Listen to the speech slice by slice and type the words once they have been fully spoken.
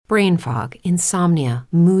brain fog, insomnia,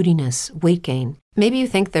 moodiness, weight gain. Maybe you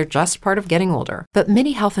think they're just part of getting older, but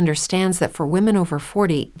MIDI Health understands that for women over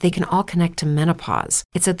 40, they can all connect to menopause.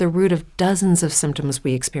 It's at the root of dozens of symptoms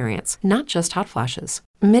we experience, not just hot flashes.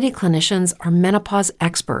 MIDI clinicians are menopause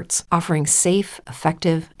experts, offering safe,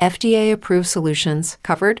 effective, FDA-approved solutions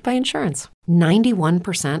covered by insurance.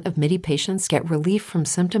 91% of MIDI patients get relief from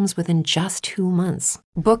symptoms within just 2 months.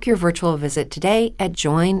 Book your virtual visit today at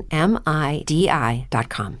joinmidi.com.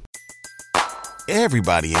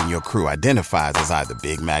 Everybody in your crew identifies as either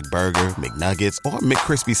Big Mac Burger, McNuggets, or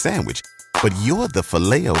McCrispy Sandwich. But you're the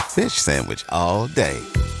Filet-O-Fish Sandwich all day.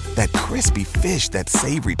 That crispy fish, that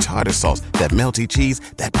savory tartar sauce, that melty cheese,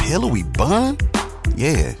 that pillowy bun.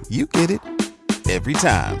 Yeah, you get it. Every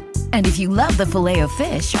time. And if you love the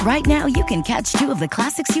Filet-O-Fish, right now you can catch 2 of the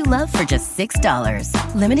classics you love for just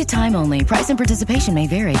 $6. Limited time only. Price and participation may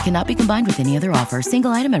vary. Cannot be combined with any other offer.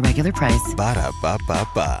 Single item at regular price.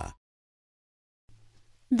 Ba-da-ba-ba-ba.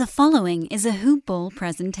 The following is a Hoop Ball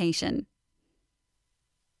presentation.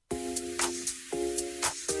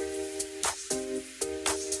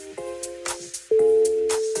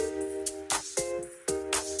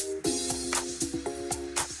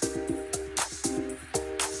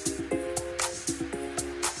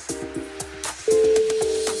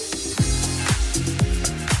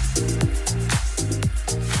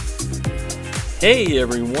 Hey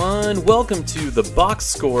everyone, welcome to the box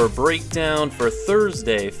score breakdown for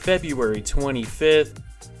Thursday, February 25th.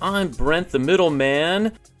 I'm Brent the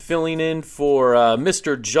Middleman, filling in for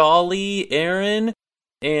Mr. Jolly, Aaron,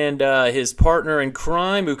 and his partner in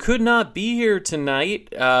crime who could not be here tonight.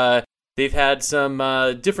 They've had some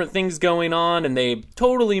different things going on and they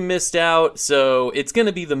totally missed out, so it's going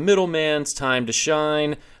to be the middleman's time to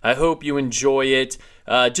shine. I hope you enjoy it.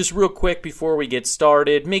 Just real quick before we get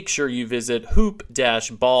started, make sure you visit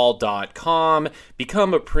hoop-ball.com,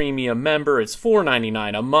 become a premium member. It's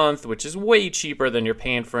 $4.99 a month, which is way cheaper than you're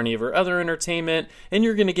paying for any of your other entertainment, and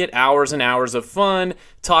you're going to get hours and hours of fun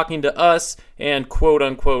talking to us and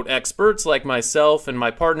quote-unquote experts like myself and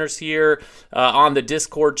my partners here on the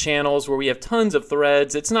Discord channels where we have tons of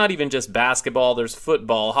threads. It's not even just basketball. There's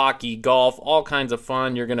football, hockey, golf, all kinds of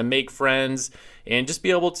fun. You're going to make friends and just be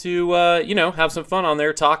able to, have some fun on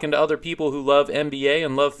there talking to other people who love NBA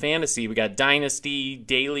and love fantasy. We got Dynasty,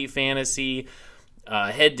 Daily Fantasy,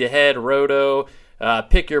 Head-to-Head, Roto,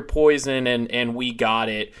 pick your poison, and we got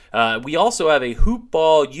it. We also have a Hoop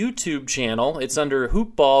Ball YouTube channel. It's under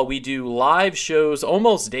Hoop Ball. We do live shows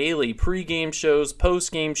almost daily, pre-game shows,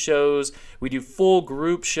 post-game shows. We do full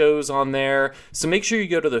group shows on there. So make sure you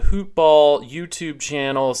go to the Hoop Ball YouTube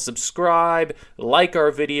channel, subscribe, like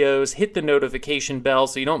our videos, hit the notification bell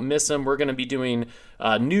so you don't miss them. We're going to be doing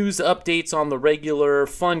news updates on the regular,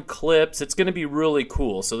 fun clips. It's going to be really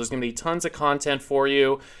cool. So there's going to be tons of content for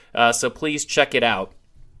you. So please check it out.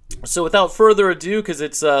 So without further ado, because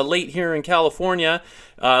it's late here in California,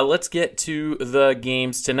 let's get to the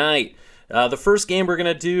games tonight. The first game we're going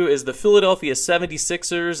to do is the Philadelphia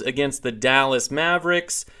 76ers against the Dallas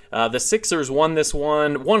Mavericks. The Sixers won this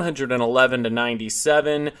one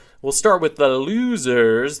 111-97. We'll start with the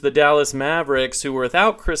losers, the Dallas Mavericks, who were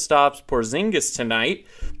without Kristaps Porzingis tonight.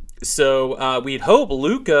 So we'd hope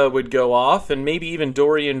Luka would go off and maybe even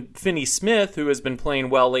Dorian Finney-Smith, who has been playing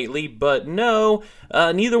well lately. But no,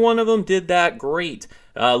 neither one of them did that great.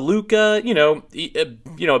 Luka,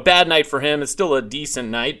 a bad night for him. It's still a decent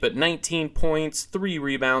night, but 19 points, 3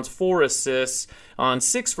 rebounds, 4 assists on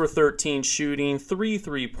 6 for 13 shooting, 3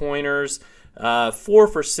 3-pointers, 4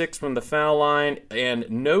 for 6 from the foul line, and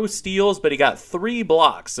no steals, but he got 3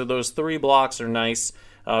 blocks. So those 3 blocks are nice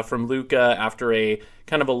from Luka after a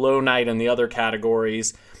kind of a low night in the other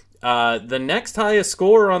categories. The next highest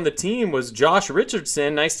scorer on the team was Josh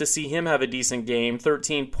Richardson. Nice to see him have a decent game.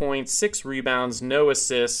 13 points, 6 rebounds, no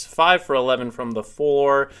assists, 5 for 11 from the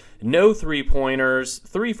floor, no 3-pointers,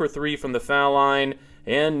 3 for 3 from the foul line,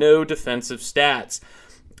 and no defensive stats.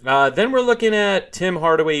 Then we're looking at Tim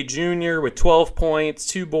Hardaway Jr. with 12 points,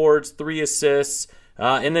 2 boards, 3 assists.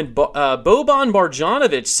 And then Boban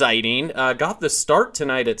Marjanovic sighting got the start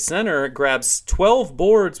tonight at center, grabs 12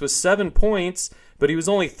 boards with 7 points, but he was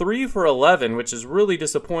only 3 for 11, which is really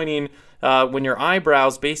disappointing when your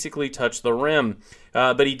eyebrows basically touch the rim.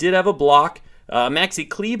 But he did have a block. Maxi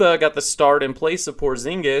Kleber got the start in place of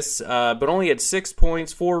Porzingis, but only had 6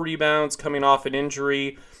 points, 4 rebounds coming off an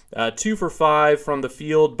injury, 2 for 5 from the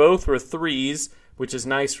field. Both were threes, which is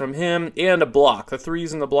nice from him, and a block. The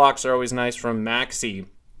threes and the blocks are always nice from Maxi.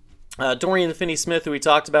 Dorian Finney-Smith, who we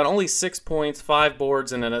talked about, only 6 points, 5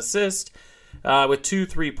 boards, and an assist. with 2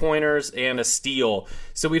 3-pointers and a steal.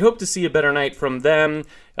 So we'd hope to see a better night from them,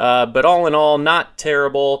 but all in all, not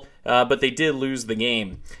terrible. But they did lose the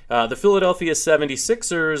game. The Philadelphia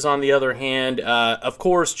 76ers, on the other hand, of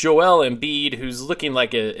course, Joel Embiid, who's looking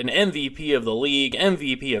like an MVP of the league,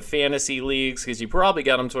 MVP of fantasy leagues, because you probably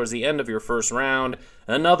got him towards the end of your first round.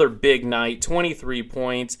 Another big night, 23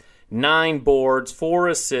 points, 9 boards, 4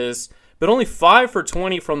 assists, but only 5 for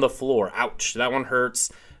 20 from the floor. Ouch, that one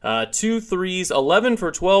hurts. 2 threes, 11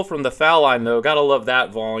 for 12 from the foul line, though. Gotta love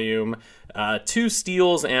that volume. 2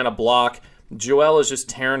 steals and a block. Joel is just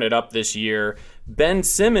tearing it up this year. Ben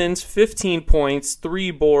Simmons, 15 points,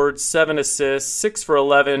 3 boards, 7 assists, 6 for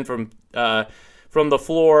 11 from the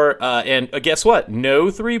floor. And guess what? No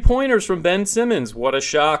 3-pointers from Ben Simmons. What a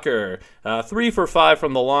shocker. 3 for 5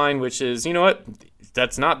 from the line, which is, you know what?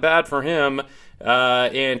 That's not bad for him.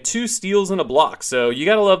 And 2 steals and a block. So you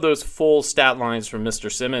got to love those full stat lines from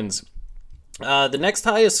Mr. Simmons. The next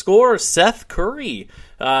highest scorer, Seth Curry,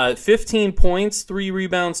 15 points, 3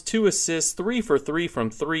 rebounds, 2 assists, 3 for 3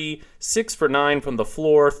 from 3, 6 for 9 from the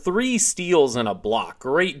floor, 3 steals and a block.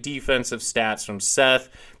 Great defensive stats from Seth.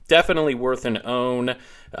 Definitely worth an own.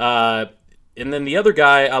 And then the other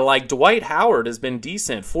guy I like, Dwight Howard, has been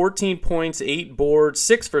decent. 14 points, 8 boards,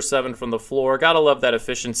 6 for 7 from the floor. Gotta love that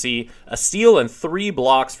efficiency. A steal and 3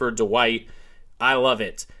 blocks for Dwight. I love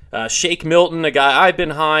it. Shake Milton, a guy I've been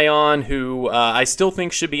high on, who I still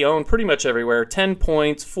think should be owned pretty much everywhere. 10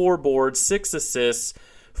 points, 4 boards, 6 assists,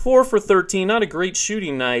 4 for 13. Not a great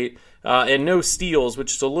shooting night, and no steals,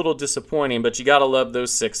 which is a little disappointing, but you got to love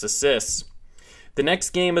those 6 assists. The next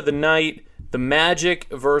game of the night, the Magic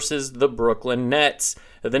versus the Brooklyn Nets.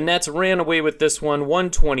 The Nets ran away with this one,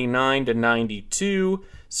 129-92.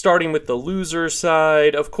 Starting with the loser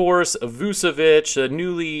side, of course, Vucevic, a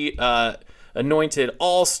newly anointed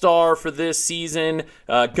all-star for this season,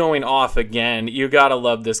 going off again. You gotta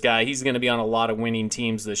love this guy. He's going to be on a lot of winning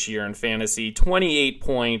teams this year in fantasy. 28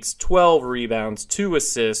 points, 12 rebounds, 2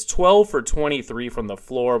 assists, 12 for 23 from the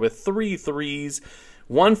floor with 3 threes,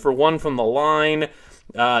 1 for 1 from the line.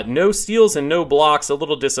 No steals and no blocks. A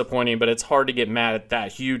little disappointing, but it's hard to get mad at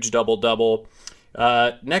that huge double-double.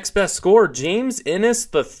 Next best score, James Ennis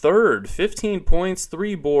III, 15 points,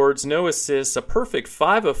 3 boards, no assists, a perfect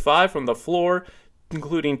 5 of 5 from the floor,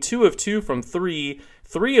 including 2 of 2 from 3,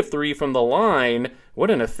 3 of 3 from the line.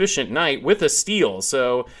 What an efficient night with a steal.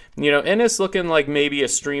 So, Ennis looking like maybe a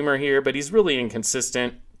streamer here, but he's really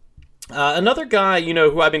inconsistent. Another guy,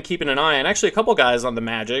 who I've been keeping an eye on, actually a couple guys on the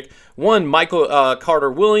Magic. One, Michael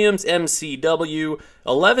Carter-Williams, MCW,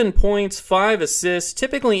 11 points, 5 assists,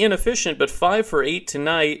 typically inefficient, but 5 for 8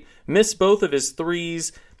 tonight. Missed both of his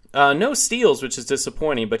threes. No steals, which is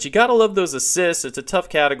disappointing, but you got to love those assists. It's a tough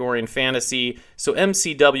category in fantasy, so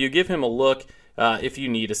MCW, give him a look if you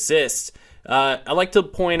need assists. I like to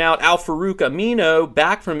point out Al-Farouq Amino,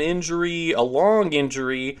 back from injury, a long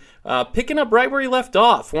injury, picking up right where he left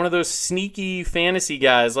off. One of those sneaky fantasy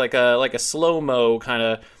guys, like a slow-mo kind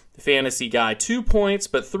of fantasy guy. 2 points,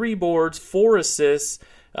 but 3 boards, 4 assists,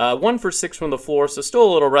 1 for 6 from the floor, so still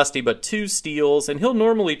a little rusty, but 2 steals, and he'll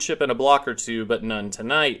normally chip in a block or 2, but none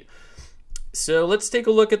tonight. So let's take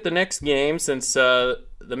a look at the next game since the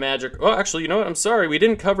Magic... Oh, actually, you know what? I'm sorry. We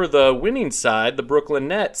didn't cover the winning side, the Brooklyn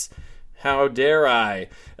Nets. How dare I?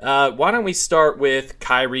 Why don't we start with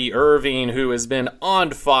Kyrie Irving, who has been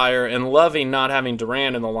on fire and loving not having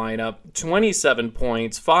Durant in the lineup. 27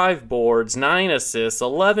 points, 5 boards, 9 assists,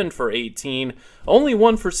 11 for 18. Only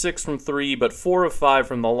 1 for 6 from 3, but 4 of 5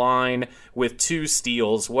 from the line with 2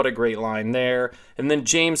 steals. What a great line there. And then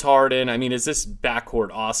James Harden, is this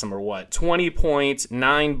backcourt awesome or what? 20 points,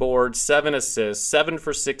 9 boards, 7 assists, 7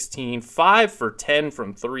 for 16, 5 for 10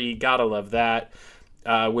 from 3. Gotta love that.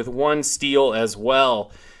 With 1 steal as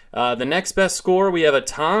well. The next best score, we have a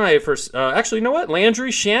tie for... actually, you know what? Landry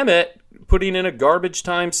Shamet putting in a garbage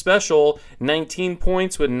time special. 19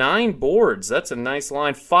 points with 9 boards. That's a nice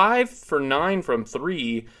line. 5 for 9 from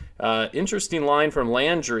 3. Interesting line from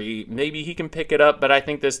Landry. Maybe he can pick it up, but I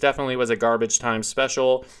think this definitely was a garbage time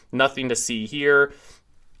special. Nothing to see here.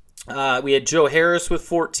 We had Joe Harris with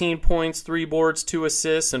 14 points, 3 boards, 2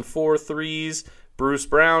 assists, and 4 threes. Bruce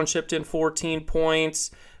Brown chipped in 14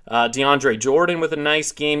 points. DeAndre Jordan with a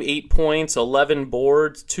nice game, 8 points, 11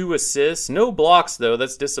 boards, 2 assists. No blocks, though.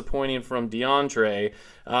 That's disappointing from DeAndre.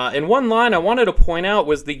 And one line I wanted to point out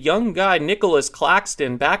was the young guy, Nicholas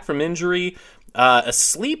Claxton, back from injury. A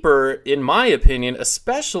sleeper, in my opinion,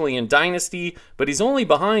 especially in Dynasty, but he's only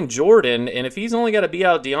behind Jordan, and if he's only got to be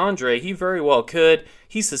out DeAndre, he very well could.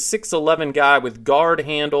 He's a 6'11 guy with guard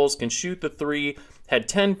handles, can shoot the 3, had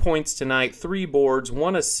 10 points tonight, 3 boards,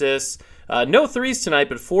 1 assist. No threes tonight,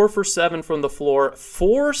 but 4 for 7 from the floor,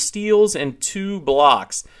 4 steals, and 2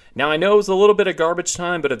 blocks. Now, I know it was a little bit of garbage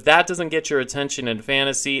time, but if that doesn't get your attention in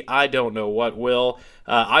fantasy, I don't know what will.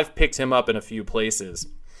 I've picked him up in a few places.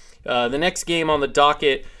 The next game on the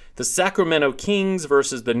docket, the Sacramento Kings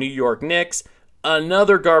versus the New York Knicks.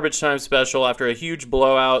 Another garbage time special after a huge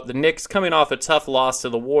blowout. The Knicks coming off a tough loss to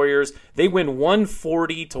the Warriors. They win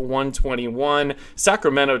 140-121.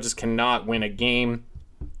 Sacramento just cannot win a game.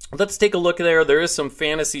 Let's take a look there. There is some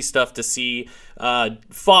fantasy stuff to see.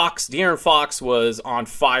 De'Aaron Fox was on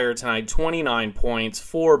fire tonight. 29 points,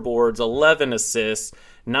 4 boards, 11 assists,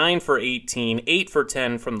 9 for 18, 8 for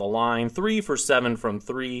 10 from the line, 3 for 7 from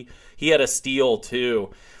 3. He had a steal too.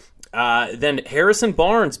 Then Harrison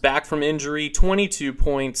Barnes back from injury, 22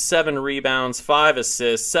 points, 7 rebounds, 5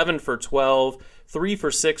 assists, 7 for 12, 3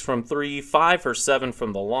 for 6 from 3, 5 for 7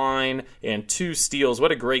 from the line, and 2 steals.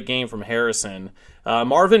 What a great game from Harrison.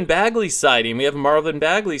 Marvin Bagley sighting. We have Marvin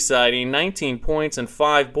Bagley sighting, 19 points and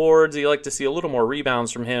 5 boards. You like to see a little more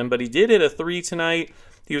rebounds from him, but he did hit a 3 tonight.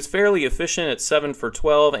 He was fairly efficient at 7 for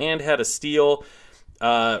 12 and had a steal.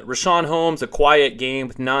 Rashawn Holmes, a quiet game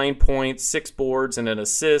with 9 points, 6 boards, and an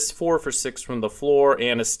assist, 4 for 6 from the floor,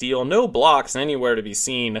 and a steal. No blocks anywhere to be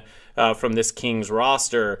seen from this Kings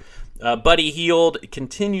roster. Buddy Hield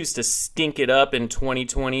continues to stink it up in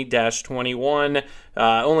 2020-21.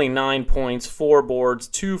 Only 9 points, 4 boards,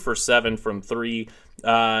 2 for 7 from 3.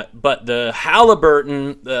 But the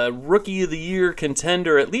Halliburton, Rookie of the Year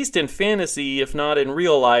contender, at least in fantasy, if not in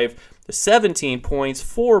real life, 17 points,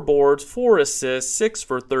 4 boards, 4 assists, 6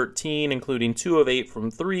 for 13, including 2 of 8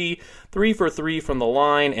 from 3, 3 for 3 from the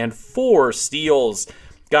line, and 4 steals.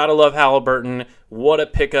 Gotta love Halliburton. What a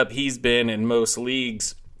pickup he's been in most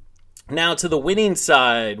leagues. Now to the winning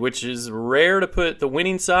side, which is rare to put the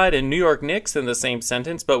winning side and New York Knicks in the same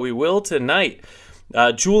sentence, but we will tonight.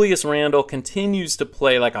 Julius Randle continues to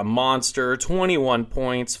play like a monster, 21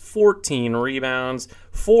 points, 14 rebounds,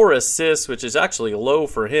 4 assists, which is actually low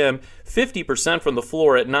for him, 50% from the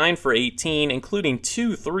floor at 9 for 18, including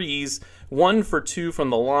 2 threes, 1 for 2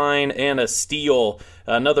 from the line, and a steal.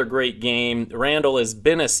 Another great game. Randle has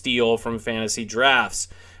been a steal from fantasy drafts.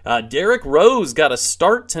 Derrick Rose got a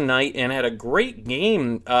start tonight and had a great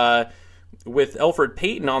game with Elfrid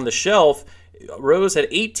Payton on the shelf. Rose had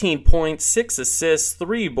 18 points, 6 assists,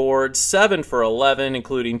 3 boards, 7 for 11,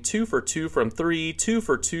 including 2 for 2 from 3, 2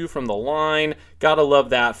 for 2 from the line. Gotta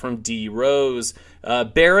love that from D. Rose.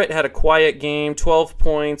 Barrett had a quiet game, 12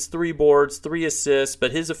 points, 3 boards, 3 assists,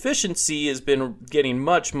 but his efficiency has been getting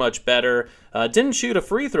much, much better. Didn't shoot a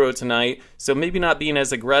free throw tonight, so maybe not being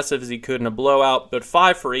as aggressive as he could in a blowout, but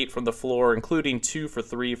 5 for 8 from the floor, including 2 for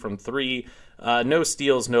 3 from 3. No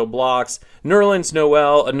steals, no blocks. Nerlens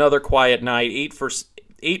Noel, another quiet night,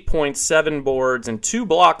 8 points, 7 boards, and 2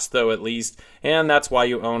 blocks, though, at least, and that's why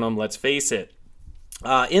you own him, let's face it.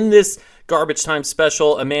 In this garbage time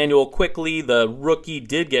special, Emmanuel Quickley, the rookie,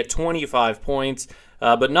 did get 25 points,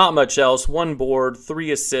 but not much else. 1 board,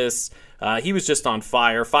 3 assists. He was just on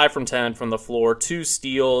fire. 5 from 10 from the floor, 2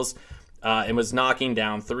 steals, and was knocking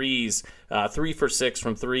down threes. 3 for 6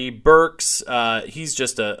 from 3. Burks, he's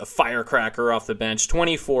just a firecracker off the bench.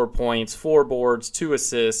 24 points, 4 boards, 2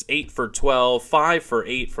 assists, 8 for 12, 5 for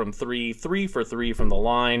 8 from 3, 3 for 3 from the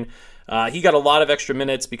line. He got a lot of extra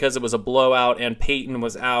minutes because it was a blowout and Peyton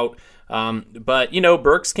was out. But,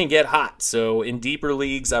 Burks can get hot. So in deeper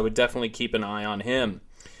leagues, I would definitely keep an eye on him.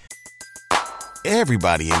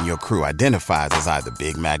 Everybody in your crew identifies as either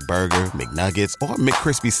Big Mac Burger, McNuggets, or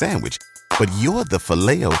McCrispy Sandwich. But you're the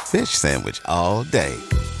Filet-O-Fish Sandwich all day.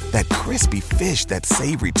 That crispy fish, that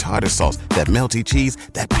savory tartar sauce, that melty cheese,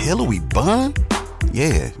 that pillowy bun.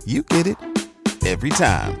 Yeah, you get it. Every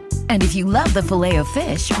time. And if you love the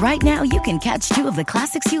Filet-O-Fish, right now you can catch 2 of the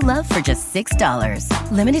classics you love for just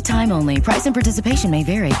 $6. Limited time only. Price and participation may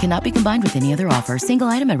vary. Cannot be combined with any other offer. Single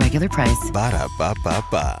item at regular price.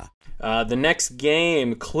 Ba-da-ba-ba-ba. The next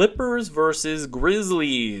game, Clippers versus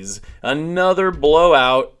Grizzlies. Another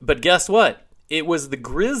blowout, but guess what? It was the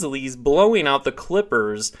Grizzlies blowing out the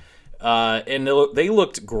Clippers, and they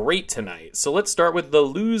looked great tonight. So let's start with the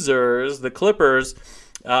losers, the Clippers.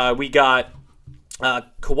 We got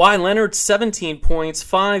Kawhi Leonard, 17 points,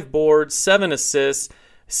 5 boards, 7 assists,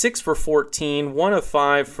 6 for 14, 1 of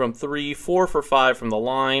 5 from 3, 4 for 5 from the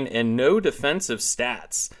line, and no defensive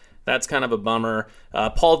stats. That's kind of a bummer.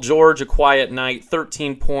 Paul George, a quiet night,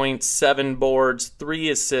 13 points, 7 boards,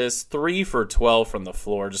 3 assists, 3 for 12 from the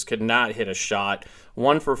floor. Just could not hit a shot.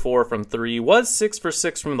 1 for 4 from 3. Was 6 for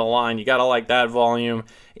 6 from the line. You got to like that volume.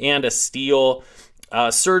 And a steal.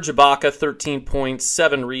 Serge Ibaka, 13 points,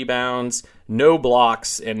 7 rebounds, no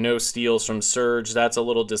blocks, and no steals from Serge. That's a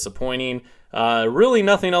little disappointing. Really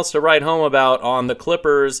nothing else to write home about on the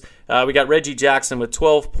Clippers. We got Reggie Jackson with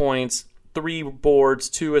 12 points, 3 boards,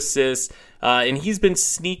 2 assists, and he's been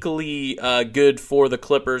sneakily good for the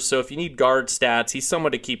Clippers. So if you need guard stats, he's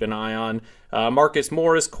someone to keep an eye on. Marcus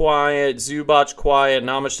Morris quiet, Zubac quiet,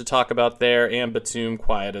 not much to talk about there, and Batum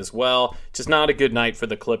quiet as well. Just not a good night for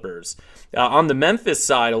the Clippers. On the Memphis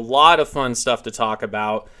side, a lot of fun stuff to talk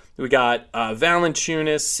about. We got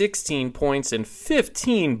Valanciunas, 16 points and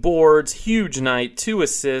 15 boards. Huge night, 2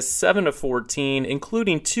 assists, 7 of 14,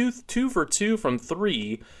 including 2 for 2 from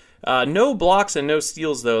 3. No blocks and no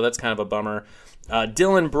steals, though. That's kind of a bummer.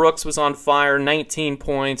 Dylan Brooks was on fire, 19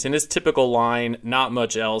 points. In his typical line, not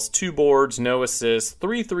much else. 2 boards, no assists.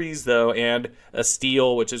 3 threes, though, and a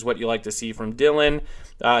steal, which is what you like to see from Dylan.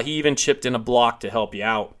 He even chipped in a block to help you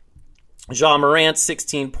out. Ja Morant,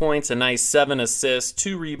 16 points, a nice 7 assists,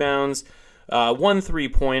 2 rebounds, 1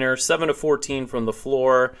 three-pointer, 7 of 14 from the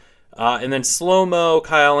floor. And then slow-mo,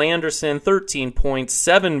 Kyle Anderson, 13 points,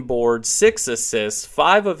 7 boards, 6 assists,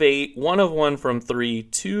 5 of 8, 1 of 1 from 3,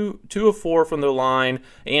 2 of 4 from the line,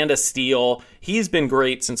 and a steal. He's been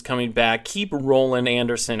great since coming back. Keep rolling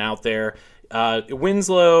Anderson out there.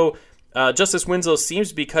 Justice Winslow seems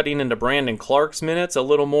to be cutting into Brandon Clark's minutes a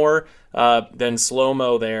little more than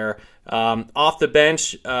slow-mo there. Off the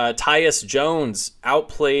bench, Tyus Jones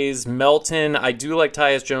outplays Melton. I do like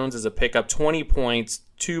Tyus Jones as a pickup. 20 points,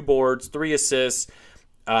 2 boards, 3 assists.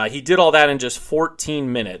 He did all that in just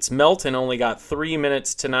 14 minutes. Melton only got 3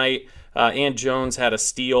 minutes tonight, and Jones had a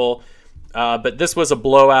steal. But this was a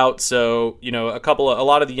blowout, so a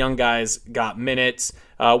lot of the young guys got minutes.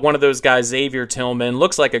 One of those guys, Xavier Tillman,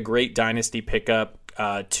 looks like a great dynasty pickup.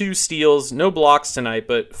 2 steals, no blocks tonight,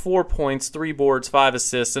 but 4 points, 3 boards, 5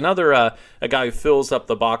 assists. Another a guy who fills up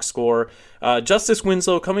the box score. Justice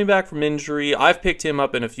Winslow coming back from injury. I've picked him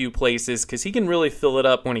up in a few places because he can really fill it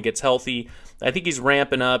up when he gets healthy. I think he's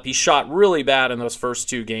ramping up. He shot really bad in those first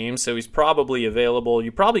 2 games, so he's probably available.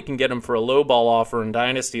 You probably can get him for a low ball offer in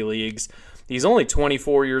dynasty leagues. He's only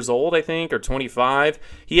 24 years old, I think, or 25.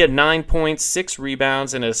 He had 9 points, 6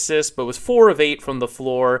 rebounds, and an assist, but was 4 of 8 from the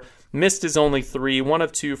floor. Missed his only 3, 1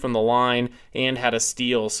 of 2 from the line, and had a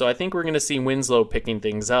steal. So I think we're going to see Winslow picking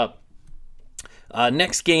things up.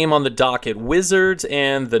 Next game on the docket, Wizards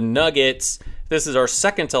and the Nuggets. This is our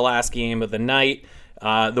second to last game of the night.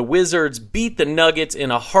 The Wizards beat the Nuggets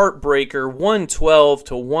in a heartbreaker,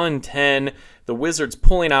 112-110. The Wizards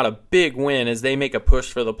pulling out a big win as they make a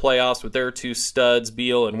push for the playoffs with their 2 studs,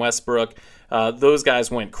 Beal and Westbrook. Those guys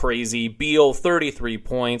went crazy. Beal, 33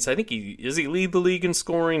 points. I think he lead the league in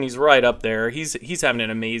scoring? He's right up there. He's having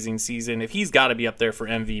an amazing season. If he's got to be up there for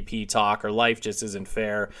MVP talk, or life just isn't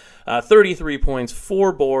fair. 33 points,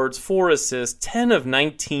 4 boards, 4 assists, 10 of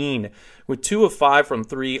 19 with 2 of 5 from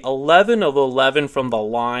 3, 11 of 11 from the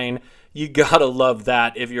line. You gotta love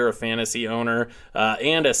that if you're a fantasy owner.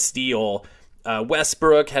 And a steal.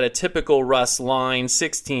 Westbrook had a typical Russ line,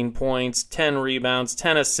 16 points, 10 rebounds,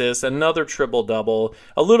 10 assists, another triple-double.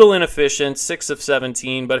 A little inefficient, 6 of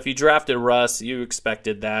 17, but if you drafted Russ, you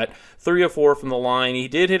expected that. 3 of 4 from the line. He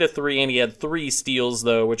did hit a 3, and he had 3 steals,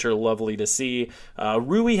 though, which are lovely to see.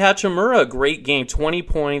 Rui Hachimura, great game, 20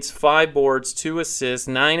 points, 5 boards, 2 assists,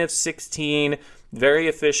 9 of 16, very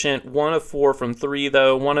efficient. 1 of 4 from 3,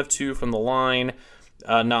 though, 1 of 2 from the line.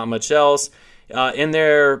 Not much else.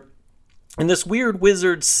 In this weird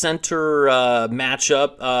Wizards center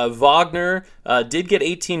matchup, Wagner did get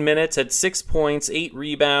 18 minutes, had 6 points, 8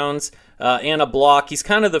 rebounds, and a block. He's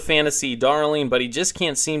kind of the fantasy darling, but he just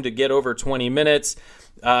can't seem to get over 20 minutes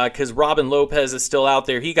because Robin Lopez is still out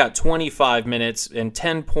there. He got 25 minutes and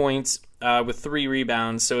 10 points with 3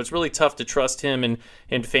 rebounds, so it's really tough to trust him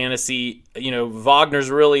in fantasy. Wagner's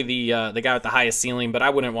really the guy with the highest ceiling, but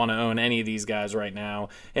I wouldn't want to own any of these guys right now.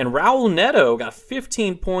 And Raul Neto got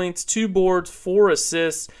 15 points, 2 boards, 4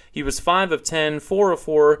 assists. He was 5 of 10, 4 of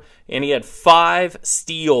 4, and he had 5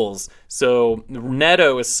 steals. So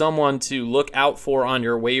Neto is someone to look out for on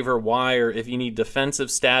your waiver wire if you need defensive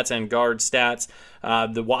stats and guard stats.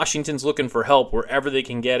 The Washington's looking for help wherever they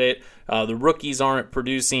can get it. The rookies aren't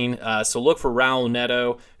producing, so look for Raul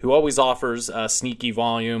Neto, who always offers sneaky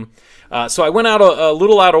volume. So I went out a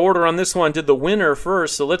little out of order on this one, did the winner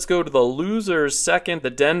first, so let's go to the losers second, the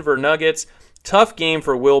Denver Nuggets. Tough game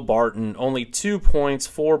for Will Barton, only 2 points,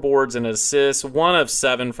 4 boards, and an assist, 1 of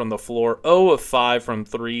 7 from the floor, 0 of 5 from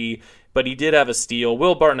 3, but he did have a steal.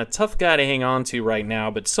 Will Barton, a tough guy to hang on to right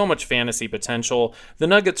now, but so much fantasy potential. The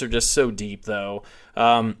Nuggets are just so deep, though.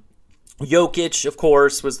 Jokic, of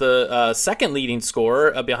course, was the second leading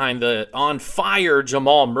scorer behind the on-fire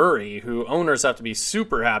Jamal Murray, who owners have to be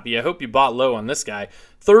super happy. I hope you bought low on this guy.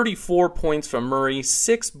 34 points from Murray,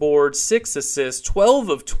 6 boards, 6 assists, 12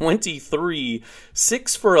 of 23,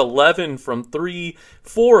 6 for 11 from 3,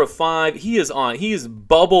 4 of 5. He is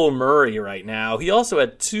bubble Murray right now. He also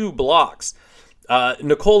had 2 blocks.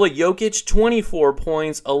 Nikola Jokic, 24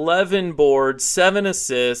 points, 11 boards, 7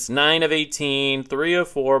 assists, 9 of 18, 3 of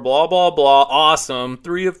 4, blah, blah, blah. Awesome.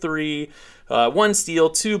 3 of 3, 1 steal,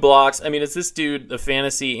 2 blocks. I mean, is this dude the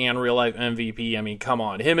fantasy and real-life MVP? I mean, come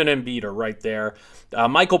on. Him and Embiid are right there.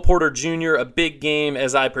 Michael Porter Jr., a big game,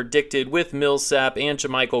 as I predicted, with Millsap and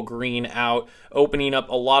JaMychal Green out, opening up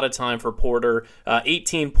a lot of time for Porter.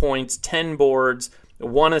 18 points, 10 boards,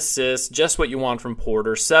 1 assist, just what you want from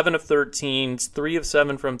Porter. 7 of 13, 3 of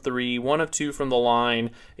 7 from 3, 1 of 2 from the line,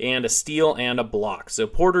 and a steal and a block. So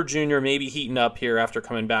Porter Jr. maybe heating up here after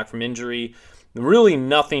coming back from injury. Really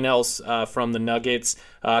nothing else from the Nuggets.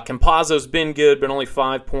 Campazzo's been good, but only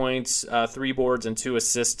 5 points, 3 boards, and 2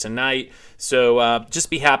 assists tonight. So just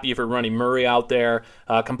be happy if you're running Murray out there.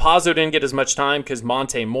 Campazzo didn't get as much time because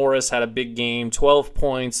Monte Morris had a big game. 12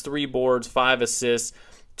 points, 3 boards, 5 assists,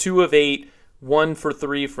 2 of 8. 1 for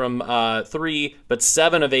 3 from 3, but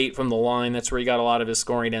 7 of 8 from the line. That's where he got a lot of his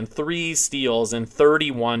scoring, and 3 steals in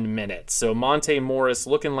 31 minutes. So Monte Morris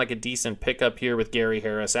looking like a decent pickup here with Gary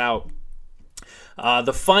Harris out.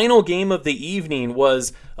 The final game of the evening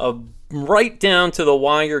was a right down to the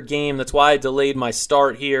wire game. That's why I delayed my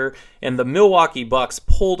start here. And the Milwaukee Bucks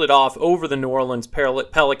pulled it off over the New Orleans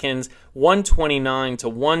Pelicans, 129 to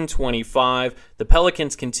 125. The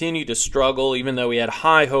Pelicans continue to struggle, even though we had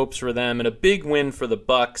high hopes for them, and a big win for the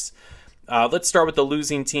Bucks. Let's start with the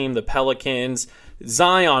losing team, the Pelicans.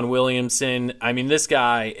 Zion Williamson, I mean, this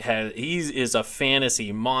guy is a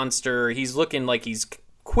fantasy monster. He's looking like he's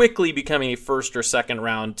quickly becoming a first or second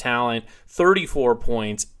round talent. 34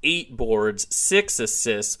 points, 8 boards, 6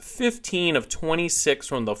 assists, 15 of 26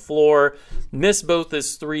 from the floor. Missed both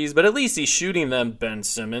his threes, but at least he's shooting them. Ben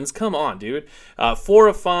Simmons, come on, dude. 4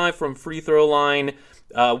 of 5 from free throw line.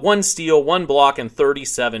 1 steal, 1 block in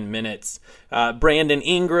 37 minutes. Brandon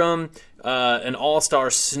Ingram, an all-star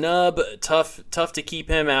snub. Tough to keep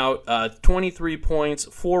him out. 23 points,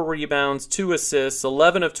 4 rebounds, 2 assists,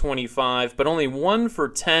 11 of 25, but only 1 for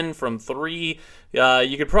 10 from 3.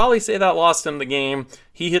 You could probably say that lost him the game.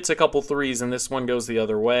 He hits a couple threes, and this one goes the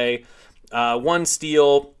other way. 1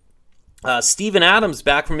 steal. Steven Adams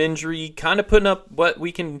back from injury, kind of putting up what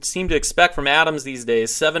we can seem to expect from Adams these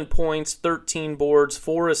days. 7 points, 13 boards,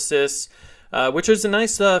 4 assists, which is a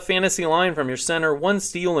nice fantasy line from your center. 1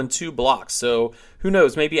 steal and 2 blocks. So who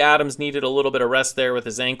knows? Maybe Adams needed a little bit of rest there with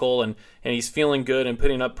his ankle, and he's feeling good and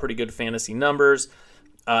putting up pretty good fantasy numbers.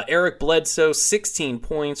 Eric Bledsoe, 16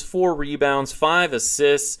 points, 4 rebounds, 5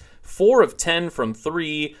 assists, 4 of 10 from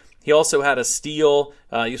 3. He also had a steal.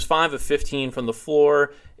 He was 5 of 15 from the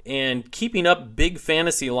floor. And keeping up big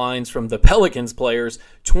fantasy lines from the Pelicans players,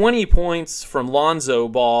 20 points from Lonzo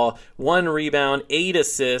Ball, 1 rebound, 8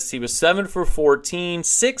 assists. He was 7 for 14,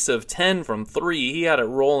 6 of 10 from 3. He had it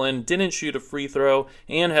rolling, didn't shoot a free throw,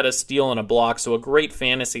 and had a steal and a block. So a great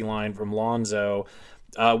fantasy line from Lonzo.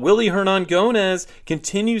 Willie Hernangomez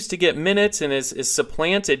continues to get minutes and is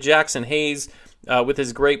supplanted Jackson Hayes with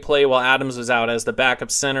his great play while Adams was out as the backup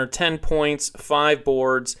center. 10 points, 5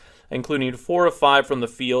 boards, including 4 of 5 from the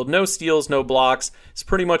field. No steals, no blocks. It's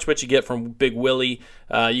pretty much what you get from Big Willie.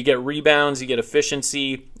 You get rebounds, you get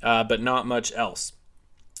efficiency, but not much else.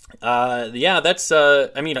 That's,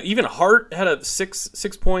 even Hart had a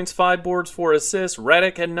 6 points, 5 boards, 4 assists.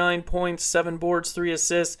 Redick had 9 points, 7 boards, 3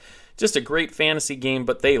 assists. Just a great fantasy game,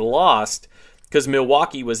 but they lost because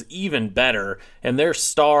Milwaukee was even better, and their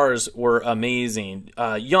stars were amazing.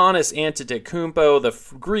 Giannis Antetokounmpo,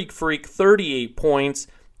 the Greek Freak, 38 points,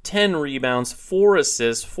 10 rebounds, 4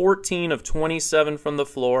 assists, 14 of 27 from the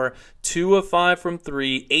floor, 2 of 5 from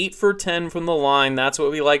 3, 8 for 10 from the line. That's what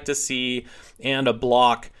we like to see, and a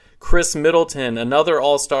block. Chris Middleton, another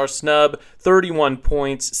all-star snub, 31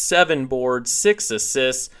 points, 7 boards, 6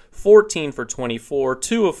 assists, 14 for 24,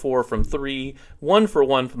 2 of 4 from 3, 1 for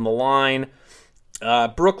 1 from the line.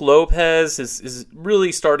 Brook Lopez is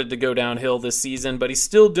really started to go downhill this season, but he's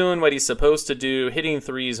still doing what he's supposed to do, hitting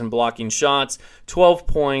threes and blocking shots. 12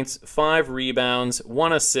 points, 5 rebounds,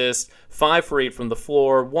 1 assist, 5 for 8 from the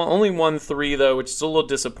floor. Only 1 3, though, which is a little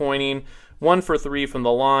disappointing. 1 for 3 from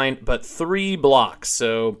the line, but 3 blocks.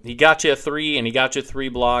 So he got you a 3 and he got you 3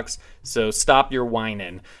 blocks, so stop your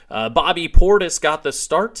whining. Bobby Portis got the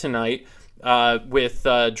start tonight with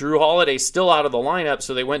Drew Holiday still out of the lineup,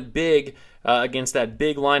 so they went big against that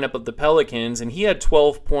big lineup of the Pelicans, and he had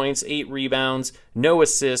 12 points, 8 rebounds, no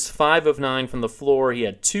assists, 5 of 9 from the floor. He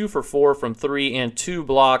had 2 for 4 from 3 and 2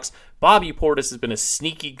 blocks. Bobby Portis has been a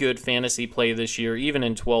sneaky good fantasy play this year, even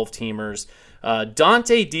in 12-teamers.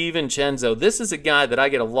 Donte DiVincenzo, this is a guy that I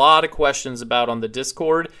get a lot of questions about on the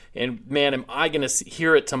Discord, and man, am I going to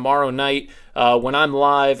hear it tomorrow night when I'm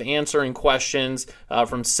live answering questions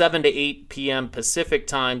from 7 to 8 p.m. Pacific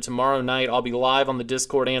time tomorrow night. I'll be live on the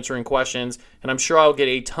Discord answering questions, and I'm sure I'll get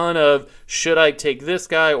a ton of, should I take this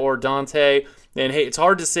guy or Donte? And hey, it's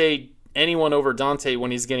hard to say anyone over Donte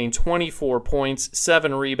when he's getting 24 points,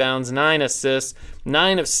 7 rebounds, 9 assists,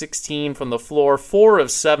 9 of 16 from the floor, 4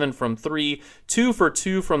 of 7 from 3, 2 for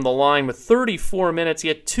 2 from the line with 34 minutes. He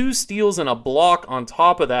had 2 steals and a block on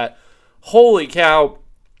top of that. Holy cow.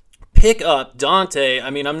 Pick up Donte. I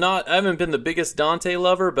mean, I haven't been the biggest Donte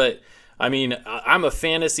lover, but I mean, I'm a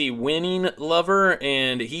fantasy winning lover,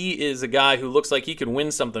 and he is a guy who looks like he could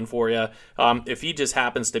win something for you if he just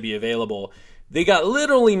happens to be available. They got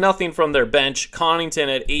literally nothing from their bench. Connaughton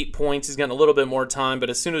at 8 points. He's getting a little bit more time, but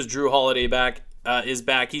as soon as Drew Holiday is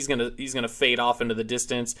back, he's gonna fade off into the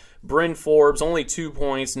distance. Bryn Forbes, only 2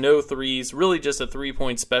 points, no threes. Really just a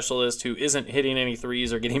 3-point specialist who isn't hitting any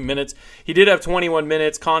threes or getting minutes. He did have 21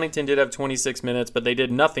 minutes. Connaughton did have 26 minutes, but they did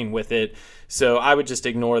nothing with it. So I would just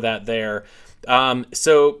ignore that there.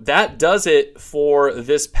 So that does it for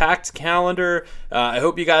this packed calendar. I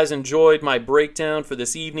hope you guys enjoyed my breakdown for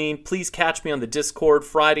this evening. Please catch me on the Discord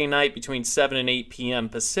Friday night between 7 and 8 p.m.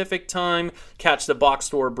 Pacific time. Catch the Box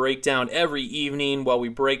Store breakdown every evening while we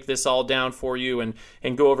break this all down for you and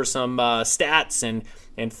go over some stats and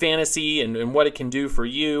fantasy and what it can do for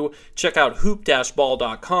you. Check out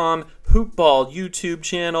hoop-ball.com, Hoopball YouTube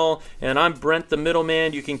channel, and I'm Brent the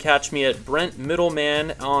Middleman. You can catch me at Brent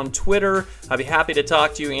Middleman on Twitter. I'd be happy to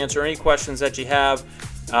talk to you, answer any questions that you have,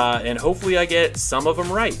 and hopefully I get some of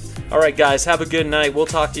them right. All right, guys, have a good night. We'll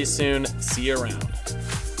talk to you soon. See you around.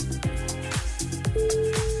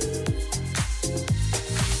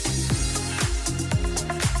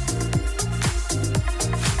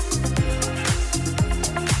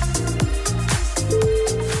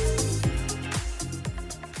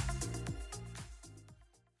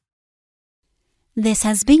 This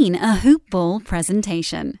has been a Hoop Ball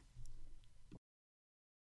presentation.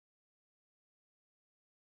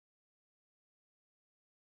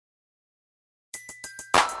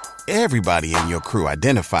 Everybody in your crew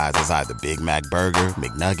identifies as either Big Mac Burger,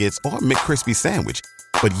 McNuggets, or McCrispy Sandwich.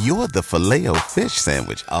 But you're the Filet-O-Fish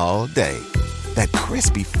Sandwich all day. That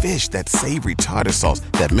crispy fish, that savory tartar sauce,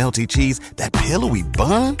 that melty cheese, that pillowy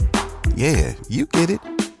bun. Yeah, you get it.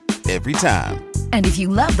 Every time. And if you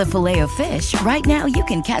love the Filet-O-Fish, right now you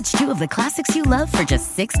can catch 2 of the classics you love for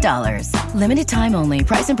just $6. Limited time only.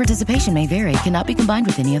 Price and participation may vary. Cannot be combined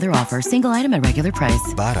with any other offer. Single item at regular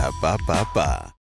price. Ba-da-ba-ba-ba.